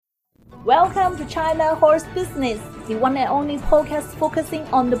Welcome to China Horse Business, the one and only podcast focusing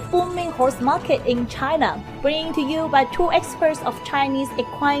on the booming horse market in China, bringing to you by two experts of Chinese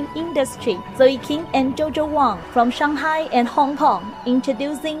equine industry, Zoe King and Jojo Wang from Shanghai and Hong Kong,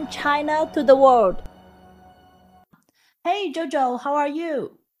 introducing China to the world. Hey Jojo, how are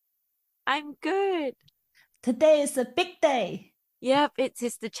you? I'm good. Today is a big day. Yep, it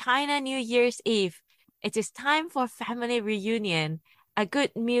is the China New Year's Eve. It is time for family reunion. A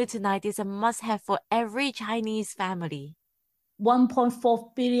good meal tonight is a must-have for every Chinese family.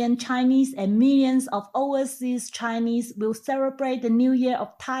 1.4 billion Chinese and millions of overseas Chinese will celebrate the New Year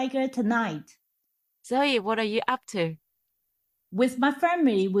of Tiger tonight. Zoe, what are you up to? With my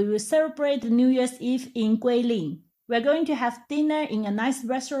family, we will celebrate the New Year's Eve in Guilin. We're going to have dinner in a nice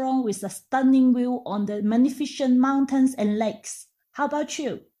restaurant with a stunning view on the magnificent mountains and lakes. How about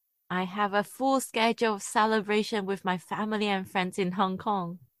you? I have a full schedule of celebration with my family and friends in Hong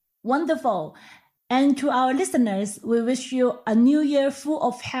Kong. Wonderful. And to our listeners, we wish you a new year full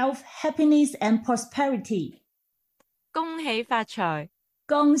of health, happiness, and prosperity. 恭喜發財!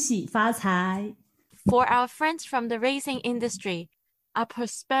 恭喜發財! For our friends from the racing industry, a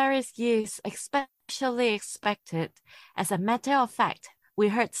prosperous year is especially expected. As a matter of fact, we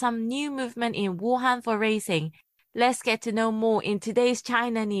heard some new movement in Wuhan for racing. Let's get to know more in today's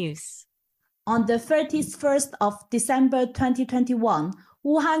China news. On the 31st of December 2021,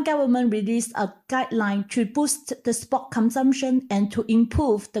 Wuhan government released a guideline to boost the sport consumption and to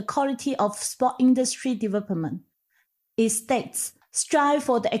improve the quality of sport industry development. It states, strive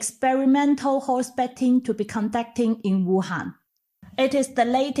for the experimental horse betting to be conducted in Wuhan. It is the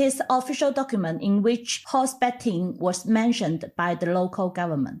latest official document in which horse betting was mentioned by the local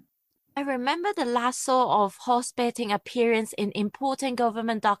government. I remember the last saw of horse betting appearance in important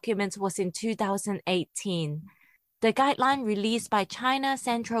government documents was in 2018. The guideline released by China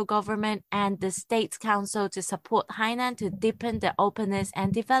central government and the State Council to support Hainan to deepen the openness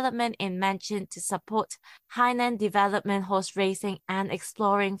and development in mentioned to support Hainan development horse racing and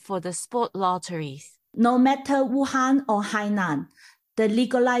exploring for the sport lotteries. No matter Wuhan or Hainan, the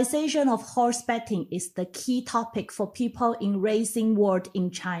legalization of horse betting is the key topic for people in racing world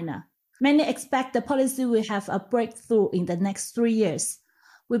in China. Many expect the policy will have a breakthrough in the next 3 years.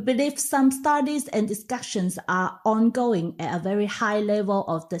 We believe some studies and discussions are ongoing at a very high level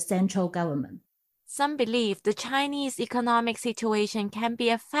of the central government. Some believe the Chinese economic situation can be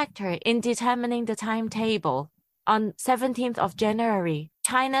a factor in determining the timetable. On 17th of January,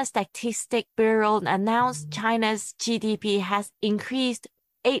 China Statistics Bureau announced China's GDP has increased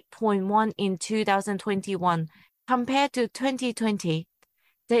 8.1 in 2021 compared to 2020.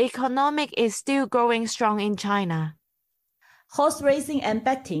 The economic is still growing strong in China. Horse racing and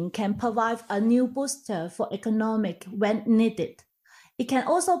betting can provide a new booster for economic when needed. It can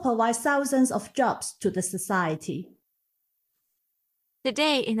also provide thousands of jobs to the society.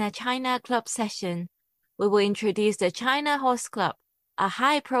 Today in a China Club session, we will introduce the China Horse Club, a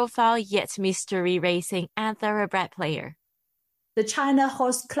high-profile yet mystery racing and thoroughbred player. The China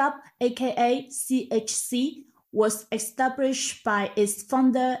Horse Club, aka CHC, was established by its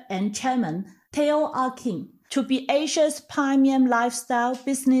founder and chairman, Theo Akin, to be Asia's premium lifestyle,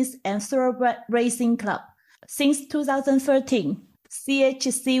 business, and thoroughbred racing club. Since 2013,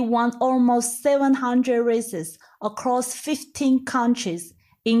 CHC won almost 700 races across 15 countries,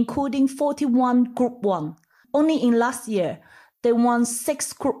 including 41 Group 1. Only in last year, they won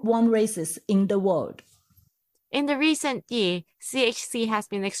 6 Group 1 races in the world. In the recent year, CHC has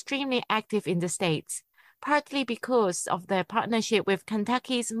been extremely active in the States, partly because of their partnership with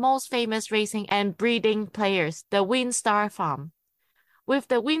Kentucky's most famous racing and breeding players, the WinStar Farm. With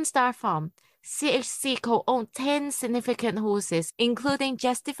the WinStar Farm, CHC co-owned 10 significant horses, including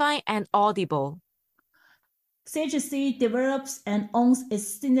Justify and Audible. CHC develops and owns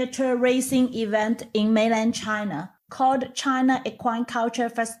its signature racing event in mainland China called China Equine Culture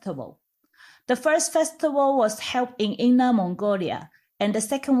Festival. The first festival was held in Inner Mongolia and the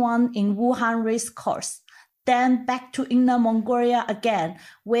second one in Wuhan Racecourse. Then back to Inner Mongolia again,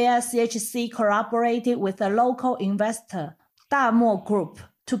 where CHC collaborated with a local investor, Damo Group,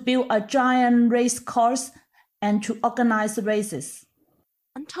 to build a giant race course and to organize races.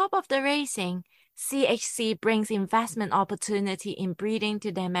 On top of the racing, CHC brings investment opportunity in breeding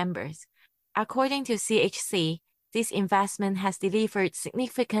to their members. According to CHC, this investment has delivered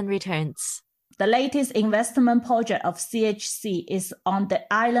significant returns. The latest investment project of CHC is on the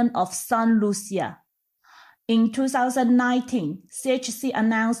island of San Lucia. In 2019, CHC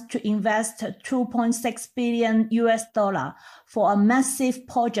announced to invest $2.6 billion for a massive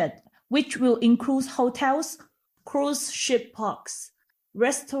project which will include hotels, cruise ship parks,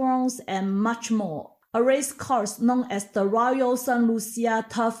 restaurants, and much more. A race course known as the Royal St. Lucia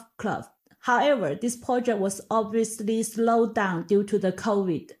Turf Club. However, this project was obviously slowed down due to the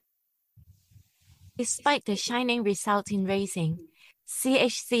COVID. Despite the shining result in racing,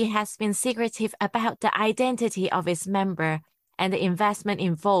 CHC has been secretive about the identity of its member and the investment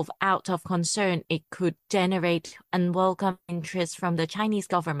involved out of concern it could generate unwelcome interest from the Chinese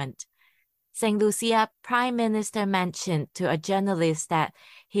government. St. Lucia Prime Minister mentioned to a journalist that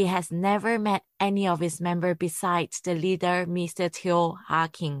he has never met any of its members besides the leader, Mr. Teo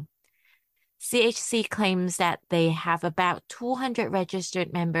Ha-King. CHC claims that they have about 200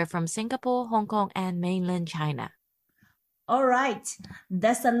 registered members from Singapore, Hong Kong, and mainland China. All right,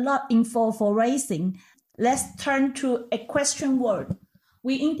 that's a lot info for racing. Let's turn to Equestrian World.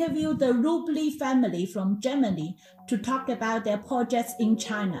 We interviewed the Rubli family from Germany to talk about their projects in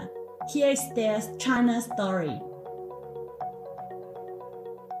China. Here is their China story.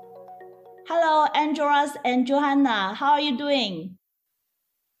 Hello, Andreas and Johanna. How are you doing?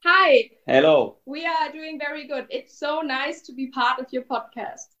 Hi. Hello. We are doing very good. It's so nice to be part of your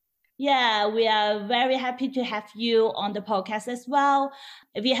podcast. Yeah, we are very happy to have you on the podcast as well.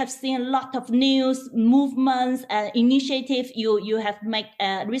 We have seen a lot of news, movements, initiatives you have made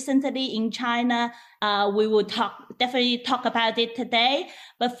recently in China. We will definitely talk about it today.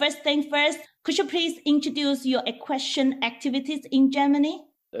 But first thing first, could you please introduce your equestrian activities in Germany?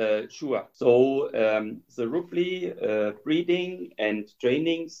 Sure. So the Rubli breeding and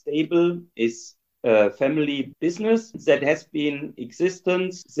training stable is a family business that has been in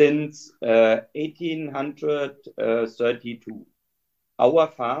existence since 1832. Our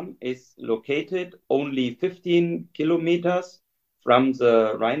farm is located only 15 kilometers from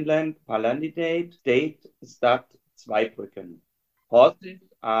the Rhineland-Palatinate state Stadt Zweibrücken. Horses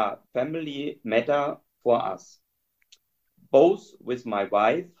are family matter for us. Both with my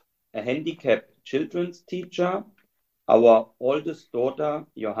wife, a handicapped children's teacher, our oldest daughter,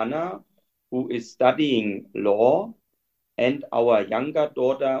 Johanna, who is studying law, and our younger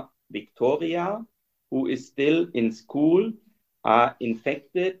daughter, Victoria, who is still in school, are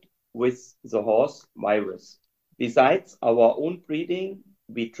infected with the horse virus. Besides our own breeding,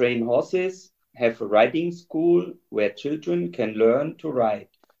 we train horses, have a riding school where children can learn to ride.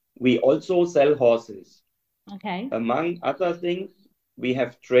 We also sell horses. Okay. Among other things, we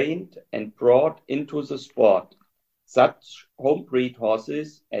have trained and brought into the sport such home-breed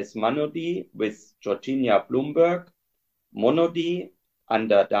horses as Manody with Georgina Blumberg, Monody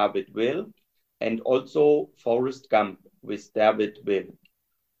under David Will, and also Forrest Gump with David Will.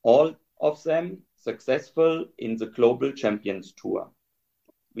 All of them successful in the Global Champions Tour.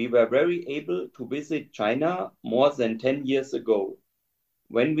 We were very able to visit China more than 10 years ago,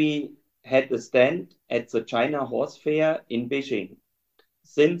 when we had a stand at the China Horse Fair in Beijing.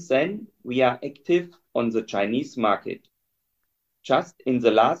 Since then, we are active on the Chinese market. Just in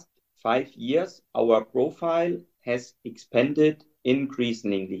the last 5 years, our profile has expanded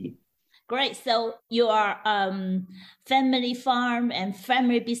increasingly. Great. So you are family farm and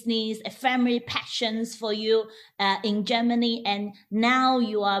family business, family passions for you in Germany. And now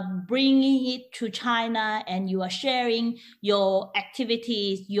you are bringing it to China and you are sharing your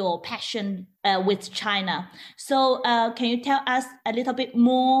activities, your passion with China. So can you tell us a little bit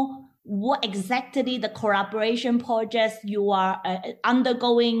more what exactly the collaboration projects you are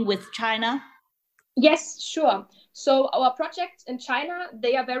undergoing with China? Yes, sure. So our projects in China,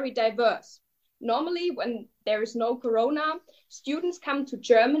 they are very diverse. Normally, when there is no corona, students come to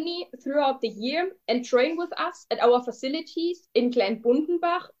Germany throughout the year and train with us at our facilities in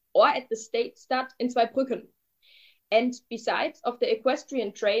Kleinbundenbach or at the State Stadt in Zweibrücken. And besides of the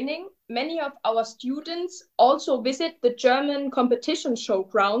equestrian training, many of our students also visit the German competition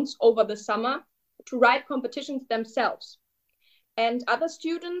showgrounds over the summer to ride competitions themselves. And other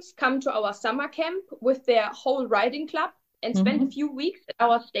students come to our summer camp with their whole riding club and spend a few weeks at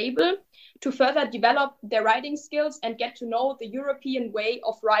our stable to further develop their riding skills and get to know the European way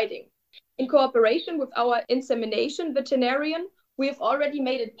of riding. In cooperation with our insemination veterinarian, we have already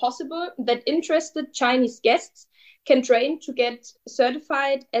made it possible that interested Chinese guests can train to get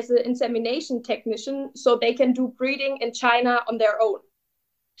certified as an insemination technician so they can do breeding in China on their own.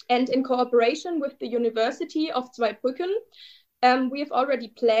 And in cooperation with the University of Zweibrücken, we have already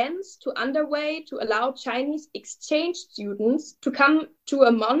plans underway to allow Chinese exchange students to come to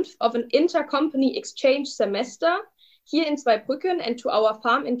a month of an intercompany exchange semester here in Zweibrücken and to our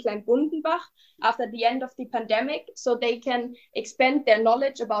farm in Kleinbundenbach after the end of the pandemic, so they can expand their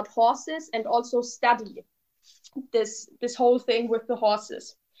knowledge about horses and also study this whole thing with the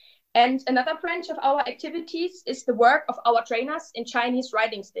horses. And another branch of our activities is the work of our trainers in Chinese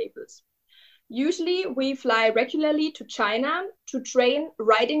riding stables. Usually, we fly regularly to China to train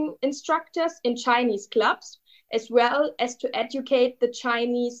riding instructors in Chinese clubs, as well as to educate the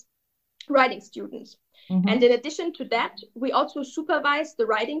Chinese riding students. Mm-hmm. And in addition to that, we also supervise the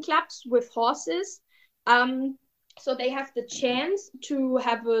riding clubs with horses. So they have the chance to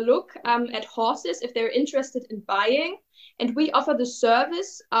have a look at horses if they're interested in buying. And we offer the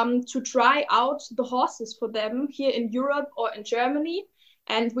service to try out the horses for them here in Europe or in Germany.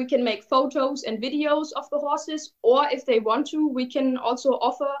 And we can make photos and videos of the horses. Or if they want to, we can also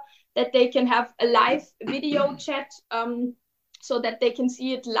offer that they can have a live video chat so that they can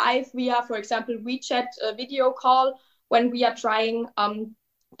see it live via, for example, WeChat video call when we are trying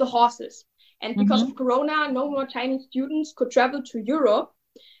the horses. And because of Corona, no more Chinese students could travel to Europe.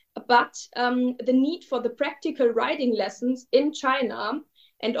 But the need for the practical riding lessons in China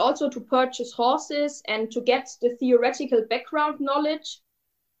and also to purchase horses and to get the theoretical background knowledge,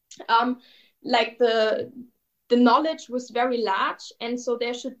 like the knowledge was very large. And so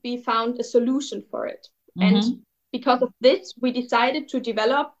there should be found a solution for it. And because of this, we decided to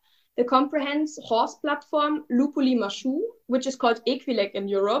develop the comprehensive horse platform Lupuli Mashu, which is called Equilec in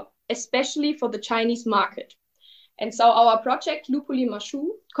Europe, especially for the Chinese market. And so our project Lupuli Mashu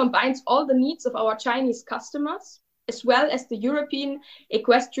combines all the needs of our Chinese customers, as well as the European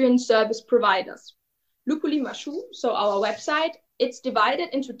equestrian service providers. Lupuli Mashu, so our website, it's divided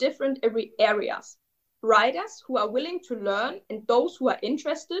into different areas. Riders who are willing to learn and those who are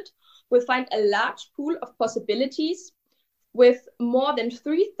interested will find a large pool of possibilities with more than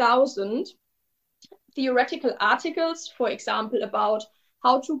 3,000 theoretical articles, for example, about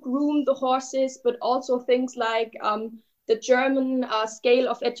how to groom the horses, but also things like the German scale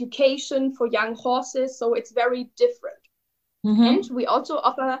of education for young horses. So it's very different. And we also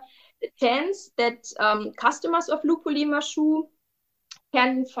offer the chance that customers of Lupuli Mashu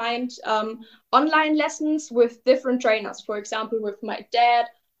can find online lessons with different trainers, for example, with my dad,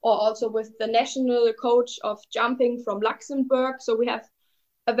 or also with the national coach of jumping from Luxembourg. So we have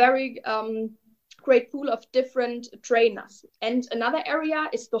a very great pool of different trainers. And another area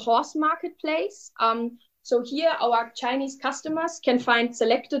is the horse marketplace. So here our Chinese customers can find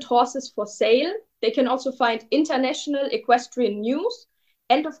selected horses for sale. They can also find international equestrian news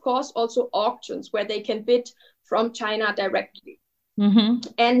and of course also auctions where they can bid from China directly.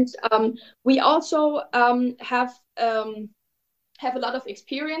 And we also have a lot of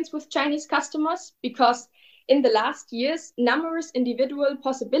experience with Chinese customers because in the last years, numerous individual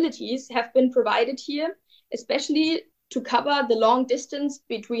possibilities have been provided here, especially to cover the long distance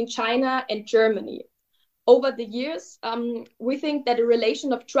between China and Germany. Over the years, we think that a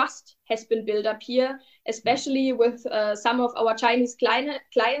relation of trust has been built up here, especially with some of our Chinese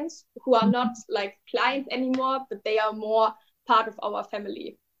clients who are not like clients anymore, but they are more part of our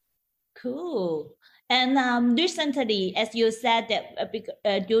family. Cool. And recently, as you said,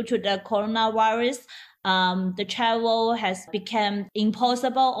 that due to the coronavirus, the travel has become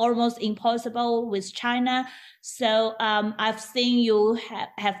impossible, almost impossible with China. So I've seen you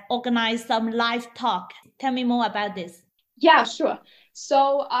have organized some live talk. Tell me more about this. Yeah, sure.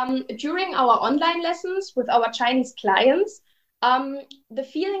 So during our online lessons with our Chinese clients, the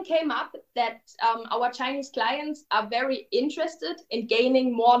feeling came up that our Chinese clients are very interested in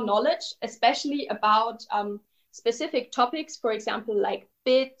gaining more knowledge, especially about specific topics, for example, like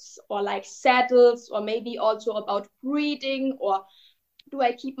bits or like saddles, or maybe also about breeding, or do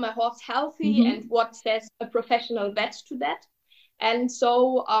I keep my horse healthy, and what says a professional vet to that. And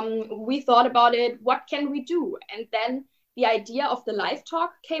so we thought about it, what can we do? And then the idea of the live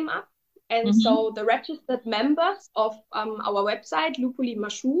talk came up. And so the registered members of our website, Lupuli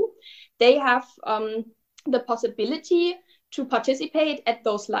Mashu, they have the possibility to participate at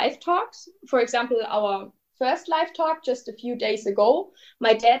those live talks. For example, our first live talk just a few days ago,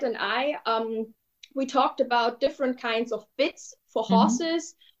 my dad and I, we talked about different kinds of bits for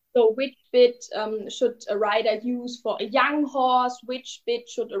horses. So which bit should a rider use for a young horse? Which bit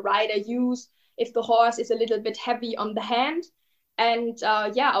should a rider use if the horse is a little bit heavy on the hand? And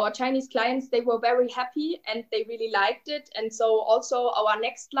our Chinese clients, they were very happy and they really liked it. And so also our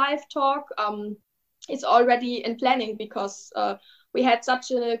next live talk is already in planning because we had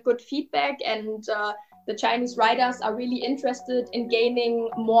such a good feedback, and the Chinese riders are really interested in gaining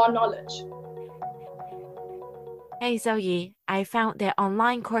more knowledge. Hey Zoe, I found that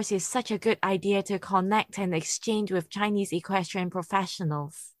online course is such a good idea to connect and exchange with Chinese equestrian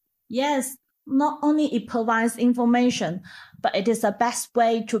professionals. Yes. Not only it provides information, but it is the best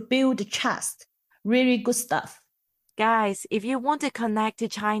way to build trust. Really good stuff. Guys, if you want to connect to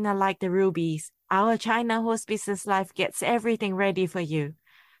China like the Rubies, our China Host Business Life gets everything ready for you.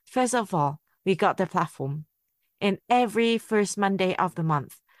 First of all, we got the platform. And every first Monday of the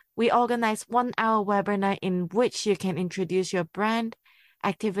month, we organize 1-hour webinar in which you can introduce your brand,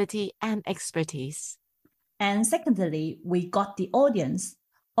 activity, and expertise. And secondly, we got the audience.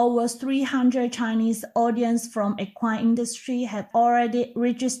 Over 300 Chinese audience from equine industry have already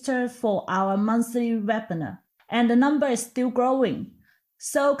registered for our monthly webinar, and the number is still growing.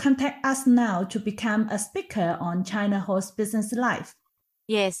 So contact us now to become a speaker on China Host Business Life.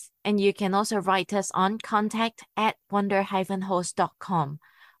 Yes, and you can also write us on contact@wonder-host.com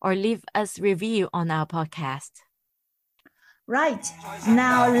or leave us review on our podcast. Right,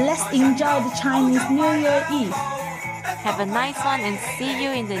 now let's enjoy the Chinese New Year Eve. Have a nice one and see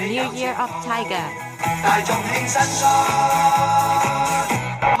you in the New Year of Tiger.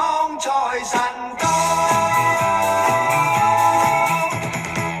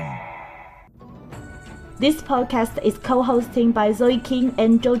 This podcast is co-hosted by Zoe King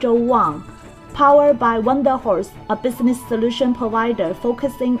and Jojo Wang, powered by Wonder Horse, a business solution provider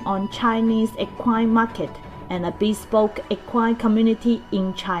focusing on Chinese equine market and a bespoke equine community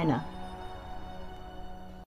in China.